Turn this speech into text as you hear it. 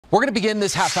We're going to begin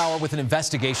this half hour with an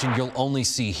investigation you'll only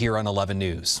see here on 11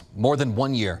 News. More than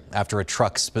 1 year after a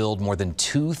truck spilled more than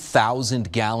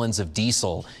 2,000 gallons of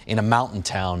diesel in a mountain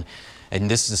town. And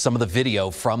this is some of the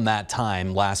video from that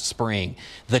time last spring.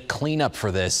 The cleanup for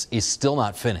this is still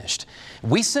not finished.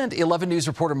 We sent 11 News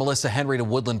reporter Melissa Henry to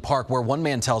Woodland Park, where one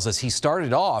man tells us he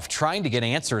started off trying to get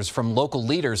answers from local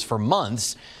leaders for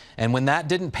months. And when that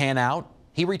didn't pan out,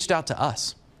 he reached out to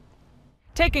us.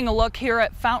 Taking a look here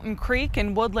at Fountain Creek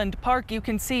in Woodland Park, you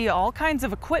can see all kinds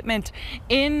of equipment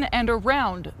in and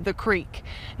around the creek.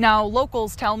 Now,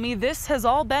 locals tell me this has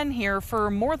all been here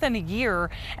for more than a year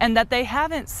and that they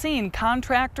haven't seen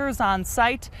contractors on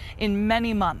site in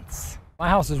many months. My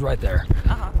house is right there.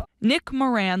 Nick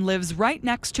Moran lives right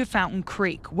next to Fountain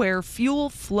Creek, where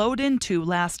fuel flowed into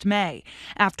last May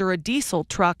after a diesel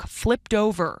truck flipped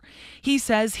over. He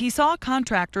says he saw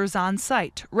contractors on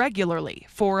site regularly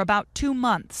for about 2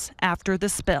 months after the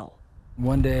spill.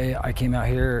 One day I came out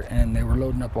here and they were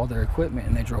loading up all their equipment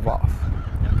and they drove off.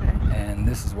 And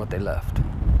this is what they left.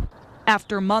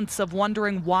 After months of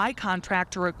wondering why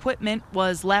contractor equipment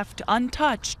was left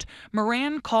untouched,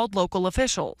 Moran called local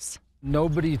officials.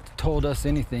 Nobody told us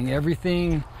anything.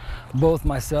 Everything both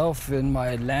myself and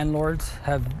my landlords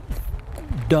have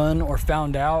done or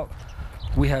found out,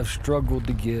 we have struggled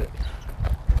to get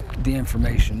the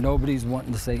information. Nobody's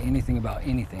wanting to say anything about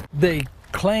anything. They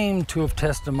claim to have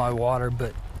tested my water,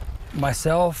 but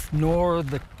myself nor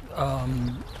the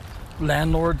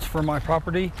landlords for my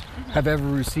property have ever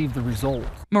received the results.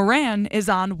 Moran is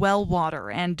on well water,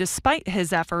 and despite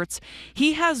his efforts,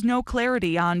 he has no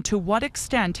clarity on to what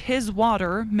extent his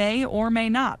water may or may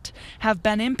not have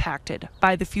been impacted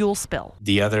by the fuel spill.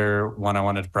 The other one I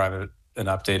wanted to provide an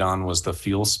update on was the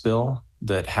fuel spill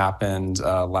that happened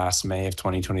last May of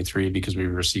 2023, because we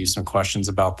received some questions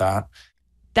about that.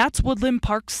 That's Woodland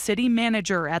Park's city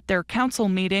manager at their council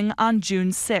meeting on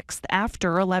June 6th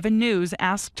after 11 News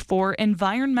asked for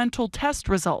environmental test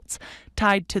results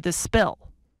tied to the spill.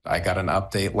 I got an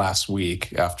update last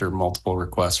week after multiple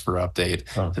requests for update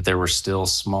that there were still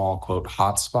small, quote,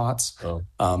 hot spots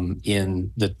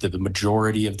in the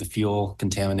majority of the fuel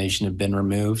contamination had been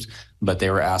removed, but they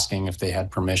were asking if they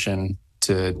had permission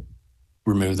to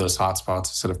remove those hotspots.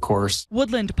 I said, of course.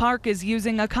 Woodland Park is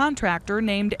using a contractor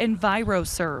named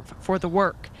EnviroServe for the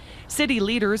work. City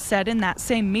leaders said in that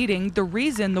same meeting the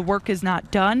reason the work is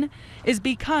not done is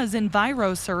because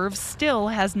EnviroServe still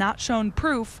has not shown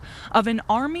proof of an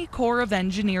Army Corps of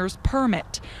Engineers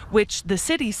permit, which the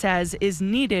city says is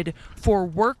needed for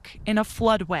work in a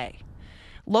floodway.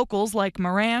 Locals like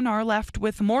Moran are left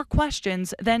with more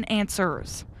questions than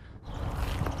answers.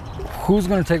 Who's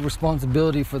going to take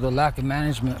responsibility for the lack of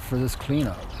management for this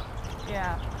cleanup?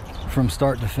 From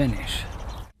start to finish.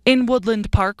 In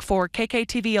Woodland Park for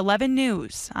KKTV 11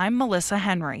 News, I'm Melissa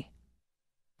Henry.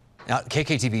 Now,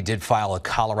 KKTV did file a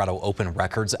Colorado Open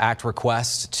Records Act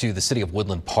request to the city of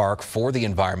Woodland Park for the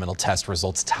environmental test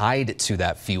results tied to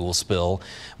that fuel spill.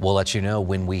 We'll let you know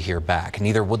when we hear back.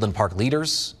 Neither Woodland Park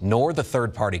leaders nor the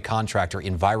third-party contractor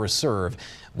EnviroServe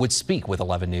would speak with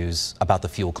 11 News about the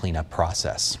fuel cleanup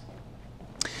process.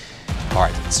 All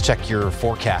right, let's check your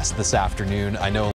forecast this afternoon. I know